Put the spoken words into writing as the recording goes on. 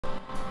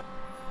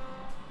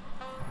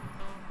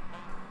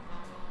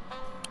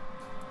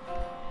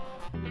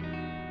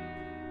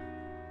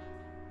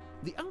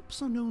The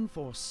Alps are known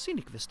for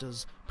scenic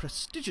vistas,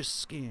 prestigious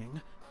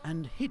skiing,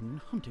 and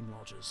hidden hunting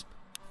lodges.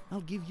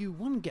 I'll give you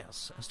one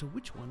guess as to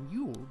which one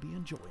you'll be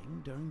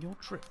enjoying during your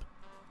trip.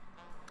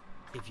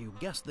 If you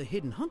guess the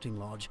hidden hunting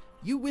lodge,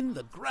 you win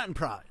the grand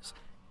prize,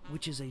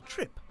 which is a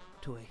trip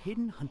to a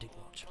hidden hunting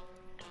lodge.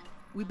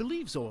 We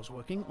believe Zor's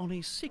working on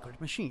a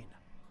secret machine.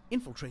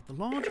 Infiltrate the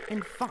lodge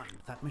and find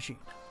that machine.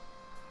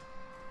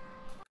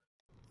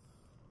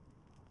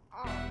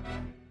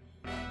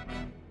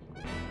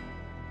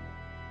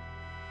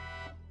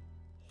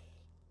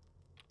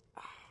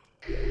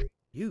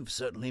 You've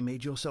certainly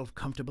made yourself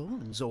comfortable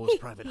in Zor's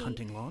private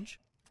hunting lodge.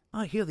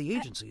 I hear the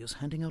agency is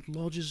handing out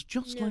lodges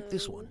just like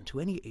this one to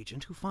any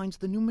agent who finds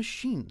the new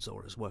machine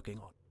Zor is working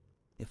on.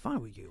 If I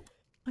were you,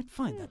 I'd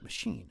find that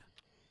machine.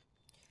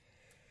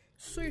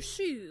 So you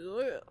see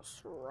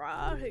this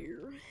right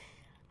here.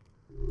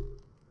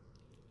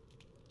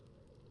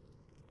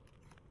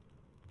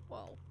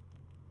 Well,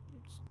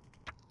 it's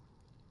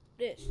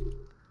this.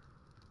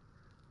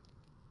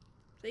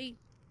 See,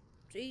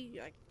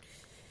 like,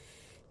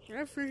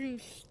 that freaking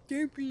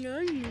stupid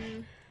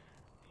onion.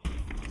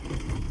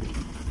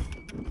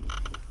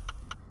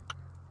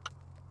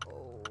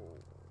 Oh,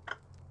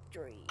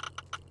 3,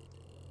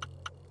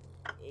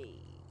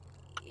 8.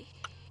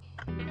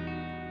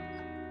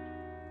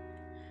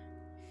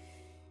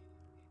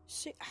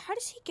 See, how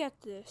does he get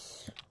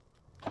this?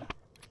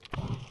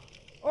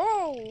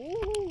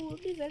 Oh,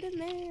 leave that in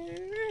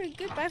there.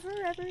 Goodbye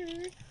forever.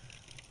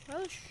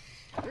 Oh,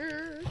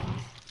 sure.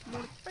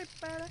 More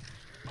paper.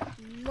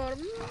 More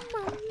money.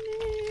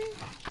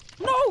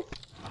 No!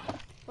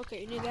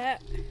 Okay, you need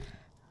that.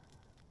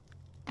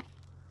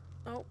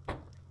 Oh.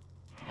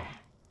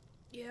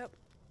 Yep.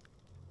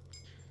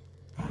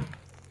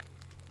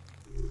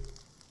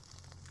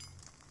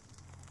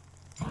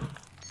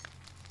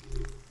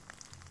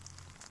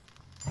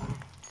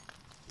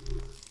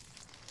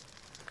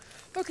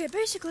 Okay,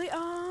 basically, I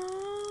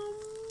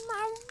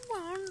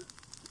want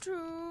to,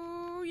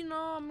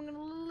 I'm gonna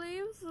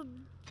leave the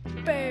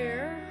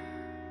bear,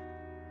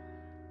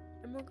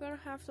 and we're gonna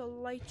have to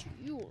light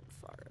you on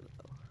fire,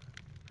 though.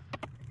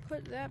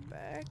 Put that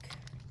back.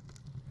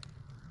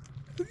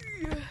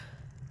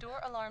 Door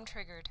alarm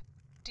triggered.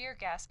 Deer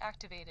gas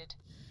activated.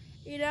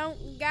 You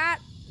don't got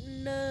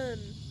none.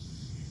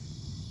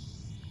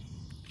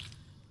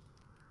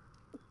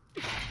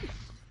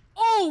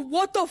 Oh,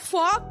 what the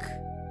fuck?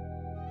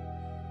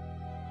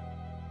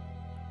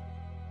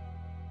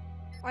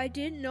 I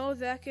didn't know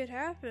that could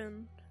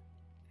happen.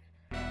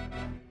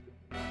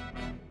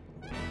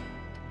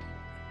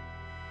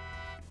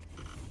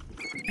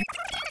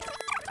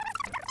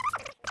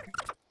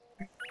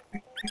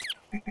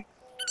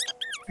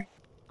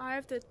 I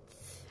have to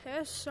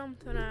test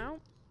something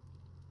out.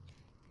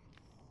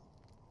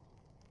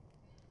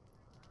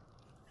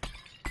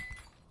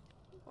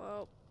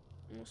 Well,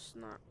 it's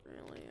not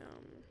really,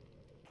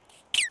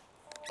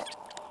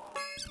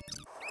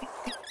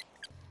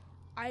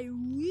 I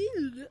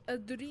will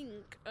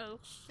drink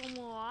some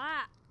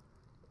that.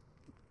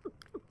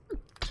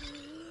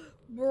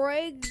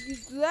 Break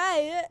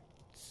that,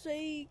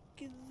 take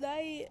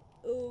that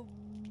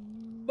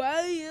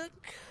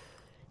back,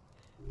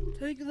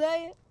 take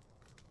that,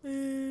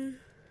 and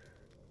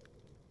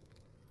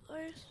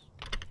let's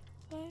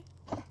play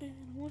and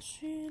what's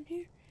in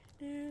here,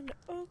 and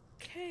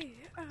okay,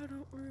 I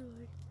don't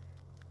really.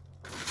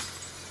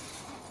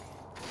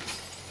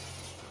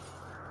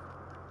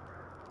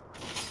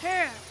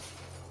 Here.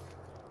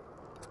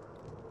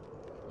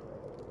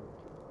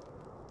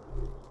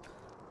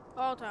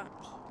 All times.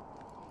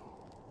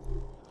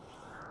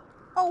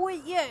 Oh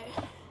wait, yeah.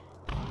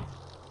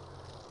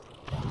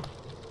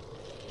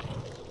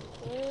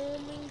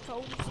 Warming,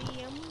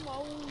 cozy,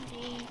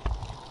 emoji.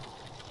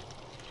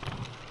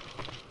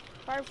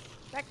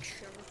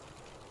 Perfection.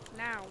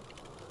 Now.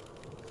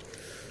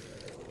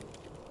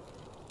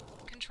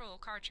 Control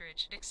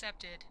cartridge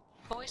accepted.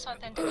 Voice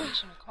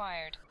authentication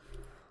required.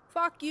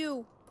 Fuck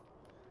you.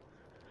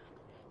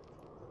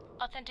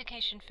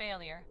 Authentication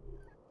failure.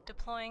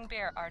 Deploying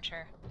bear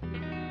archer.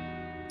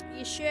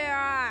 You sure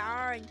are,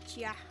 aren't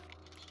ya?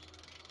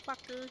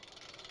 Fucker.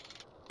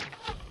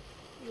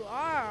 You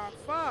are,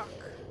 fuck.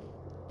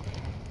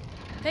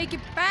 Take it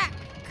back.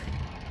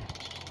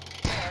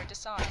 Bear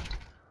disarmed.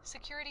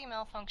 Security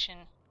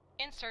malfunction.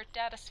 Insert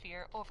data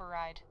sphere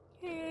override.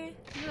 Yeah,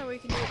 you know we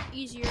can do it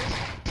easier.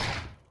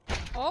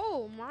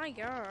 Oh my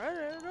god, I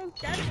don't know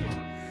that.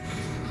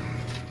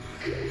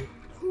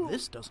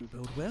 This doesn't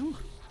bode well.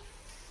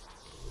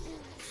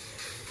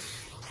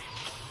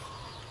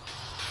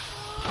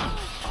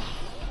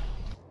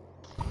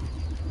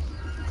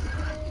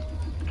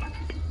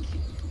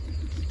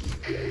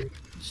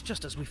 It's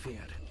just as we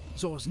feared.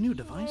 Zor's new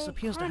device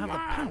appears to have the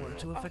power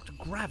to affect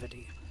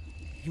gravity.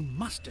 You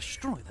must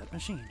destroy that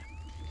machine.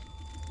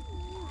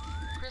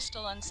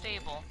 Crystal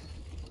unstable.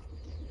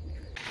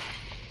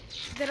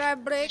 Did I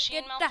break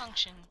Machine it?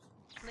 malfunction.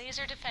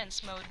 Laser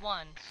defense mode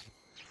 1.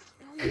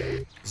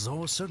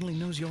 Zor certainly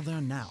knows you're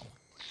there now.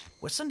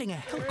 We're sending a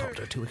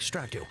helicopter to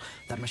extract you.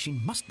 That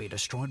machine must be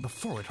destroyed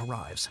before it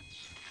arrives.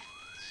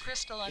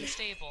 Crystal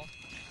unstable.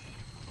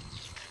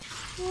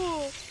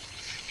 Ooh.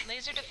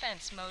 Laser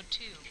defense mode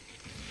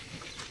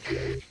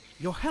 2.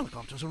 Your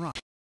helicopter's arrived.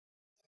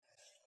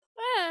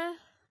 Ah.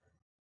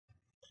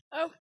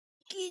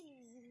 Okie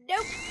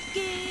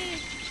dokie.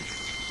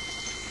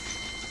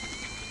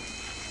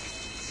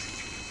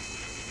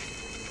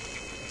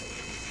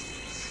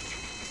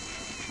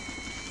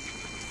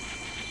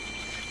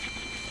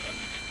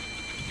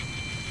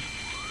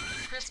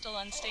 Crystal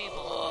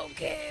unstable.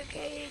 Okay.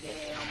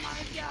 Oh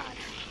my god.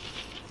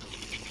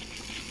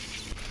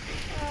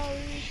 I'll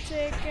be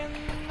taking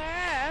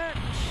that.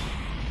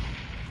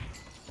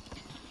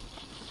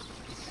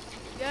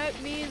 Get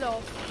me the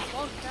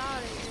fuck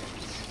out of here.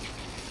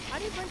 How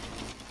do you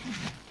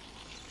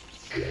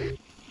break?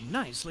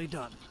 Nicely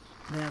done.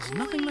 There's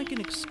nothing like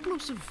an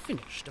explosive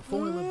finish to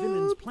foil a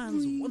villain's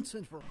plans once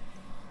and for all.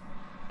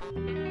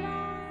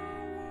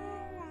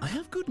 I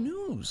have good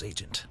news,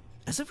 Agent.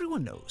 As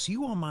everyone knows,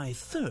 you are my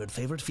third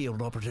favorite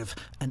field operative,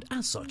 and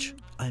as such,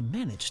 I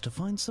managed to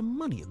find some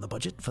money in the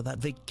budget for that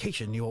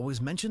vacation you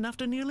always mention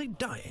after nearly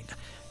dying.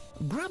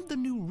 Grab the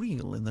new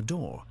reel in the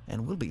door,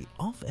 and we'll be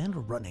off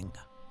and running.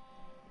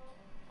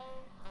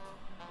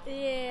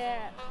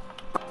 Yeah.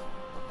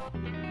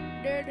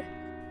 Dude,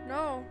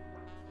 no.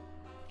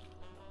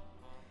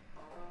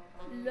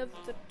 Love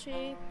the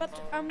tea,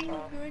 but I'm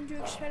going to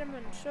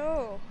experiment,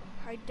 so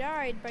I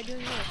died by doing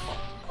this.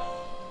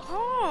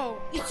 Oh,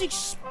 it's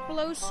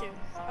explosive.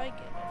 I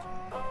get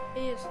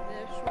it. Is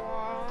this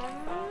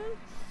one?